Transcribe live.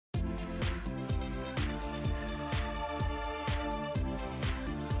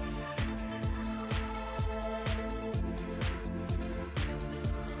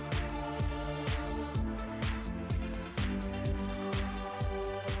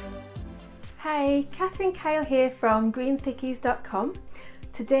Hi, Catherine Kyle here from greenthickies.com.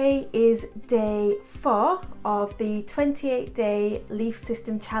 Today is day 4 of the 28-day leaf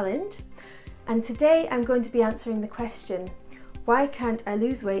system challenge, and today I'm going to be answering the question, why can't I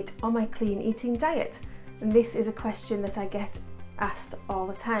lose weight on my clean eating diet? And this is a question that I get asked all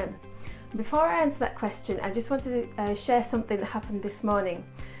the time. Before I answer that question, I just want to share something that happened this morning.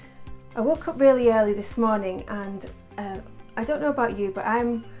 I woke up really early this morning, and I don't know about you, but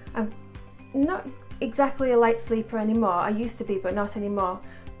I'm not exactly a light sleeper anymore. I used to be, but not anymore.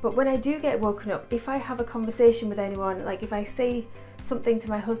 But when I do get woken up, if I have a conversation with anyone, like if I say something to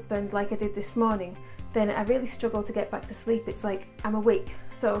my husband like I did this morning, then I really struggle to get back to sleep. It's like I'm awake.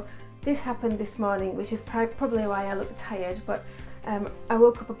 So this happened this morning, which is probably why I look tired, but I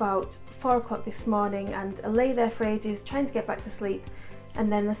woke up about 4 o'clock this morning and I lay there for ages trying to get back to sleep, and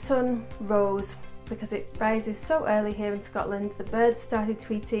then the sun rose because it rises so early here in Scotland. The birds started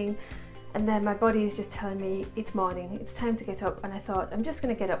tweeting, and then my body is just telling me it's morning, it's time to get up, and I thought I'm just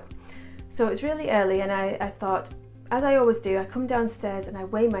going to get up. So it's really early, and I thought, as I always do, I come downstairs and I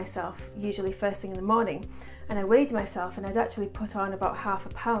weigh myself, usually first thing in the morning, and I weighed myself and I'd actually put on about half a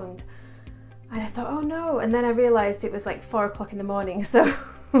pound, and I thought, oh no, and then I realised it was like 4 o'clock in the morning, so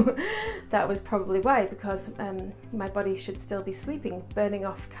that was probably why, because my body should still be sleeping, burning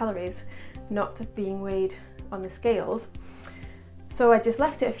off calories, not being weighed on the scales. So I just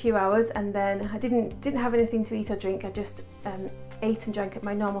left it a few hours, and then I didn't have anything to eat or drink. I just ate and drank at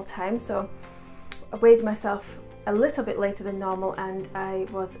my normal time. So I weighed myself a little bit later than normal, and I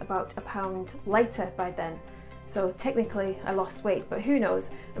was about a pound lighter by then. So technically I lost weight, but who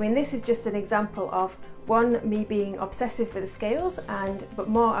knows? I mean, this is just an example of, one, me being obsessive with the scales, but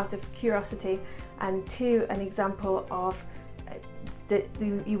more out of curiosity, and two, an example of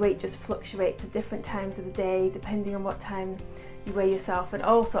your weight just fluctuates at different times of the day, depending on what time you weigh yourself and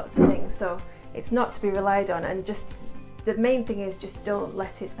all sorts of things. So it's not to be relied on, and just the main thing is just don't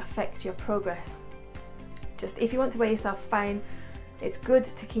let it affect your progress. Just if you want to weigh yourself, fine. It's good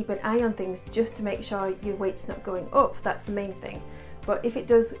to keep an eye on things just to make sure your weight's not going up. That's the main thing. But if it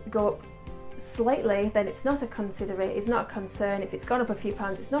does go up slightly, then it's not a concern. If it's gone up a few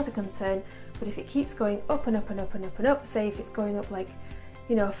pounds, it's not a concern. But if it keeps going up and up and up and up and up, say if it's going up like,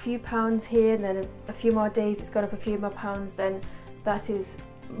 you know, a few pounds here, and then a few more days it's gone up a few more pounds, then that is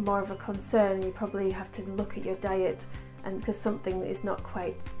more of a concern. You probably have to look at your diet, and because something is not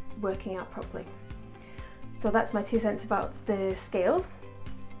quite working out properly. So that's my 2 cents about the scales.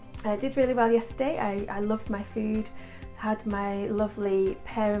 I did really well yesterday. I loved my food, had my lovely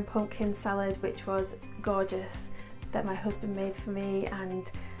pear and pumpkin salad, which was gorgeous, that my husband made for me, and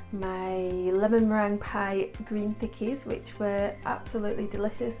my lemon meringue pie green thickies, which were absolutely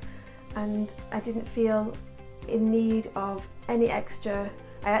delicious, and I didn't feel in need of any extra.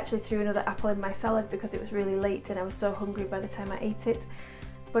 I actually threw another apple in my salad because it was really late and I was so hungry by the time I ate it.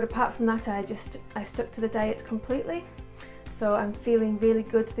 But apart from that, I stuck to the diet completely. So I'm feeling really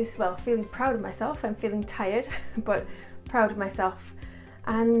good feeling proud of myself. I'm feeling tired, but proud of myself.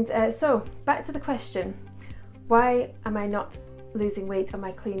 And so back to the question, why am I not losing weight on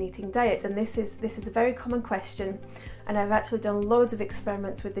my clean eating diet? And this is a very common question, and I've actually done loads of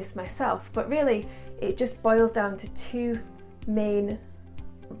experiments with this myself, but really it just boils down to 2 main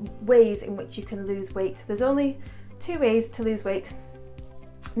ways in which you can lose weight. There's only 2 ways to lose weight.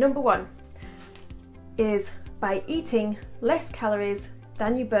 Number 1 is by eating less calories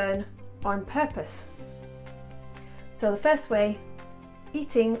than you burn on purpose. So the first way,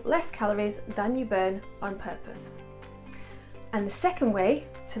 eating less calories than you burn on purpose. And the second way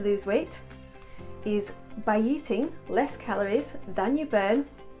to lose weight is by eating less calories than you burn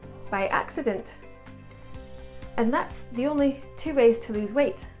by accident. And that's the only 2 ways to lose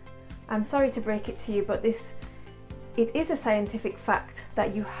weight. I'm sorry to break it to you, but it is a scientific fact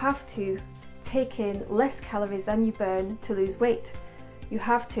that you have to take in less calories than you burn to lose weight. You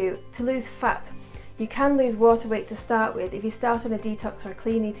have to lose fat. You can lose water weight to start with. If you start on a detox or a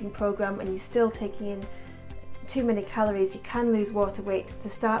clean eating program and you're still taking in too many calories, you can lose water weight to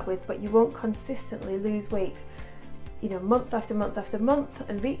start with, but you won't consistently lose weight, you know, month after month after month,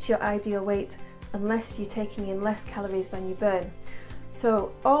 and reach your ideal weight unless you're taking in less calories than you burn.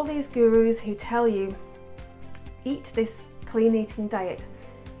 So all these gurus who tell you eat this clean eating diet,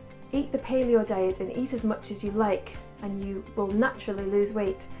 eat the paleo diet and eat as much as you like and you will naturally lose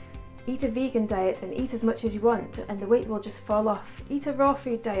weight. Eat a vegan diet and eat as much as you want and the weight will just fall off. Eat a raw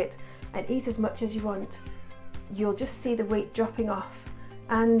food diet and eat as much as you want. You'll just see the weight dropping off.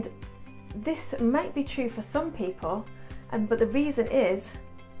 And this might be true for some people, but the reason is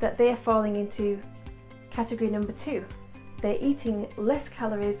that they're falling into category number 2. They're eating less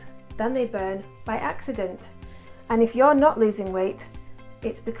calories than they burn by accident. And if you're not losing weight,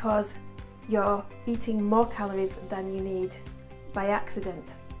 it's because you're eating more calories than you need by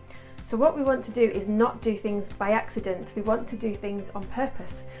accident. So what we want to do is not do things by accident. We want to do things on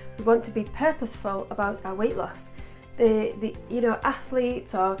purpose. We want to be purposeful about our weight loss. The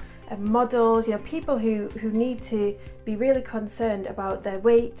athletes or models, people who need to be really concerned about their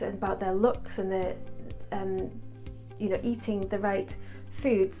weight and about their looks and their eating the right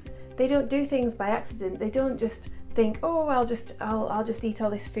foods. They don't do things by accident. They don't just think, oh, I'll just eat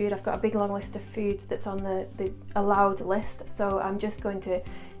all this food. I've got a big long list of food that's on the allowed list, so I'm just going to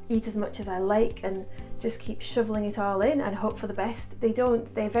eat as much as I like and just keep shoveling it all in and hope for the best. They don't.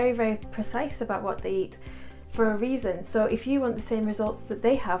 They're very, very precise about what they eat for a reason. So if you want the same results that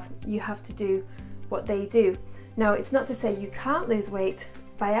they have, you have to do what they do. Now, it's not to say you can't lose weight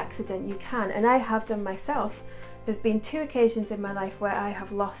by accident. You can, and I have done myself. There's been 2 occasions in my life where I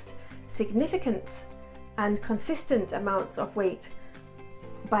have lost significant and consistent amounts of weight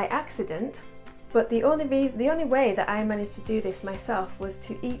by accident. But the only way that I managed to do this myself was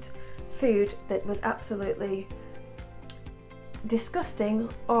to eat food that was absolutely disgusting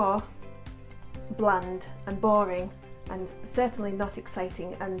or bland and boring and certainly not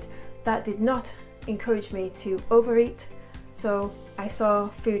exciting, and that did not encourage me to overeat. So I saw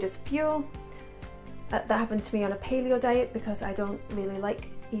food as fuel. That happened to me on a paleo diet because I don't really like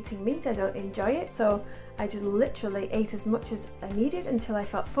eating meat. I don't enjoy it, so I just literally ate as much as I needed until I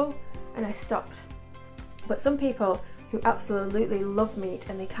felt full and I stopped. But some people who absolutely love meat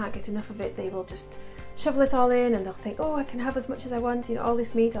and they can't get enough of it, they will just shovel it all in and they'll think, oh, I can have as much as I want, all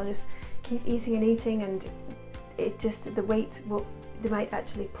this meat, I'll just keep eating and eating, and the weight they might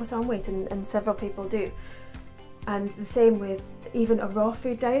actually put on weight, and several people do. And the same with even a raw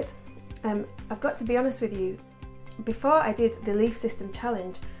food diet. I've got to be honest with you, before I did the Leaf System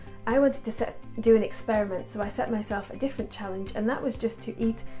Challenge, I wanted to do an experiment, so I set myself a different challenge, and that was just to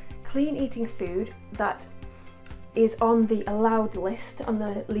eat clean eating food that is on the allowed list on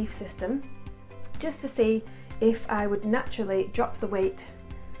the Leaf System, just to see if I would naturally drop the weight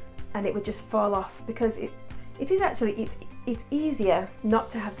and it would just fall off, because it's easier not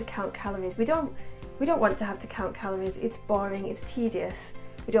to have to count calories. We don't want to have to count calories. It's boring, it's tedious.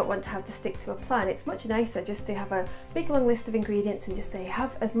 We don't want to have to stick to a plan. It's much nicer just to have a big long list of ingredients and just say,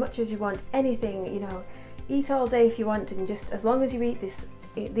 have as much as you want, anything, eat all day if you want, and just as long as you eat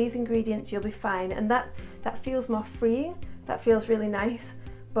these ingredients, you'll be fine. And that feels more freeing. That feels really nice.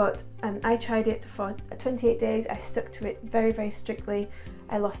 But I tried it for 28 days. I stuck to it very, very strictly.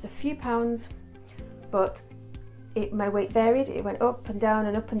 I lost a few pounds, but my weight varied. It went up and down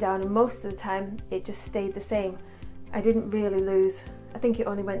and up and down, and most of the time it just stayed the same. I didn't really lose. I think it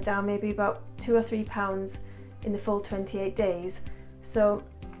only went down maybe about 2 or 3 pounds in the full 28 days. So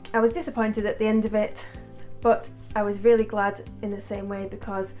I was disappointed at the end of it, but I was really glad in the same way,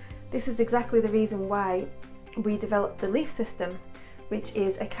 because this is exactly the reason why we developed the Leaf System, which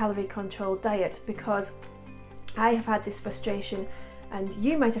is a calorie controlled diet, because I have had this frustration and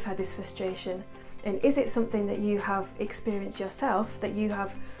you might have had this frustration. And is it something that you have experienced yourself, that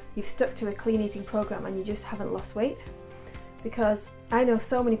you've stuck to a clean eating program and you just haven't lost weight? Because I know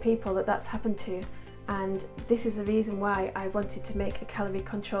so many people that that's happened to, and this is the reason why I wanted to make a calorie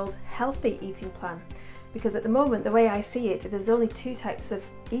controlled healthy eating plan. Because at the moment, the way I see it, there's only 2 types of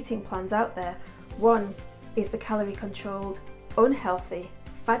eating plans out there. One is the calorie controlled unhealthy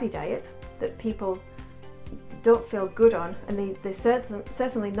faddy diet that people don't feel good on, and they're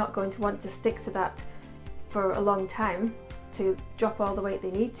certainly not going to want to stick to that for a long time to drop all the weight they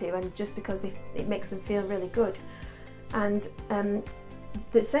need to, and just because it makes them feel really good. And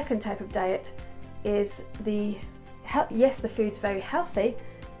the second type of diet is yes, the food's very healthy,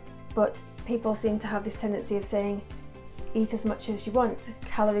 but people seem to have this tendency of saying, eat as much as you want,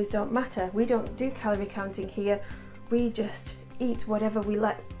 calories don't matter. We don't do calorie counting here, we just eat whatever we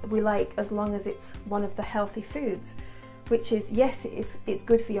like as long as it's one of the healthy foods, which is, yes, it's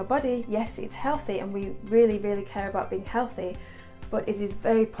good for your body, yes, it's healthy, and we really, really care about being healthy, but it is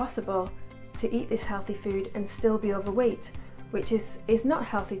very possible to eat this healthy food and still be overweight, which is not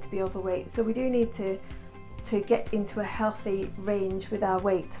healthy to be overweight. So we do need to get into a healthy range with our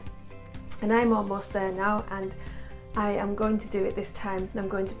weight, and I'm almost there now, and I am going to do it this time. I'm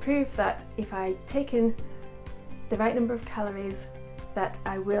going to prove that if I take in the right number of calories, that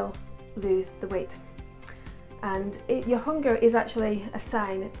I will lose the weight. And your hunger is actually a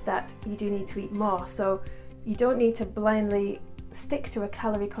sign that you do need to eat more. So you don't need to blindly stick to a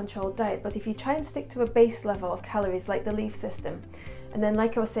calorie controlled diet, but if you try and stick to a base level of calories like the Leaf System, and then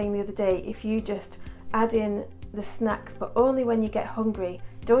like I was saying the other day, if you just add in the snacks but only when you get hungry,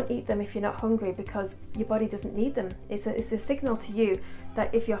 don't eat them if you're not hungry, because your body doesn't need them. It's a signal to you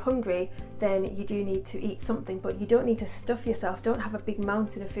that if you're hungry, then you do need to eat something, but you don't need to stuff yourself. Don't have a big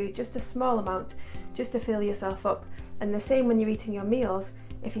mountain of food, just a small amount, just to fill yourself up. And the same when you're eating your meals.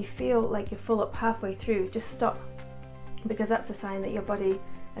 If you feel like you're full up halfway through, just stop, because that's a sign that your body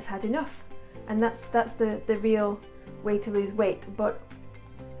has had enough. And that's the real way to lose weight. But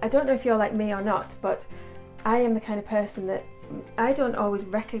I don't know if you're like me or not, but I am the kind of person that I don't always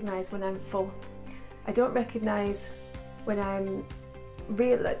recognize when I'm full. I don't recognize when I'm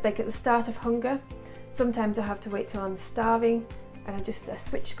like at the start of hunger. Sometimes I have to wait till I'm starving, and a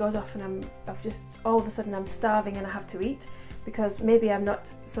switch goes off, and I've just all of a sudden I'm starving and I have to eat, because maybe I'm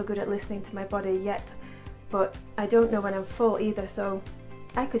not so good at listening to my body yet. But I don't know when I'm full either, so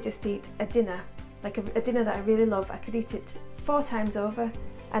I could just eat a dinner, like a dinner that I really love. I could eat it 4 times over,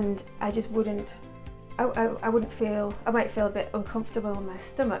 and I just wouldn't, I wouldn't feel, I might feel a bit uncomfortable in my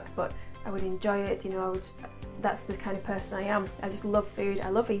stomach, but I would enjoy it, you know. That's the kind of person I am. I just love food, I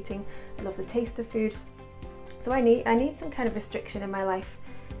love eating, I love the taste of food. So I need some kind of restriction in my life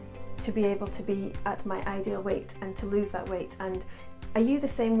to be able to be at my ideal weight and to lose that weight. And are you the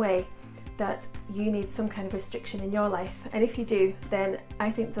same way, that you need some kind of restriction in your life? And if you do, then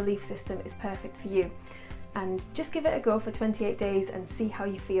I think the Leaf system is perfect for you. And just give it a go for 28 days and see how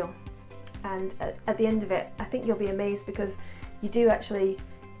you feel. And at the end of it, I think you'll be amazed, because you do actually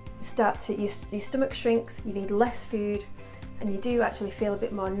start to, your stomach shrinks, you need less food, and you do actually feel a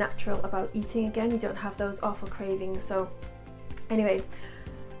bit more natural about eating again. You don't have those awful cravings. So anyway,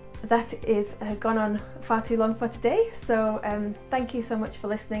 that is gone on far too long for today. So thank you so much for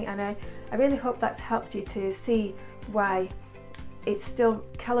listening, and I really hope that's helped you to see why it's still,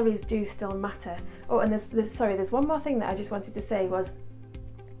 calories do still matter. Oh, and there's one more thing that I just wanted to say was,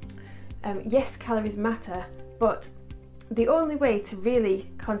 yes, calories matter, but the only way to really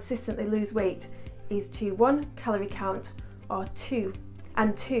consistently lose weight is to 1, calorie count, or 2,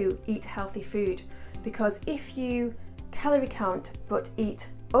 eat healthy food. Because if you calorie count but eat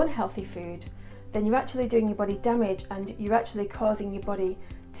unhealthy food, then you're actually doing your body damage, and you're actually causing your body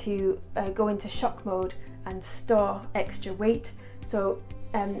to go into shock mode and store extra weight. So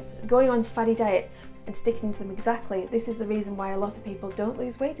going on fatty diets and sticking to them exactly, this is the reason why a lot of people don't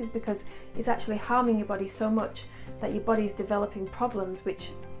lose weight, is because it's actually harming your body so much that your body's developing problems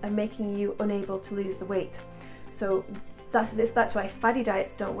which are making you unable to lose the weight. So that's why fatty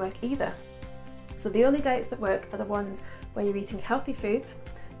diets don't work either. So the only diets that work are the ones where you're eating healthy foods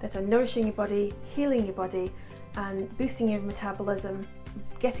that are nourishing your body, healing your body, and boosting your metabolism,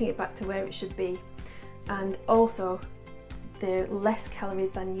 getting it back to where it should be, and also the less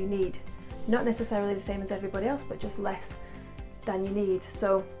calories than you need. Not necessarily the same as everybody else, but just less than you need.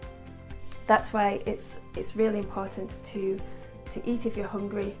 So that's why it's really important to eat if you're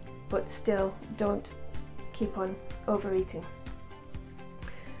hungry, but still don't keep on overeating.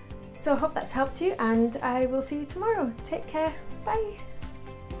 So I hope that's helped you, and I will see you tomorrow. Take care. Bye.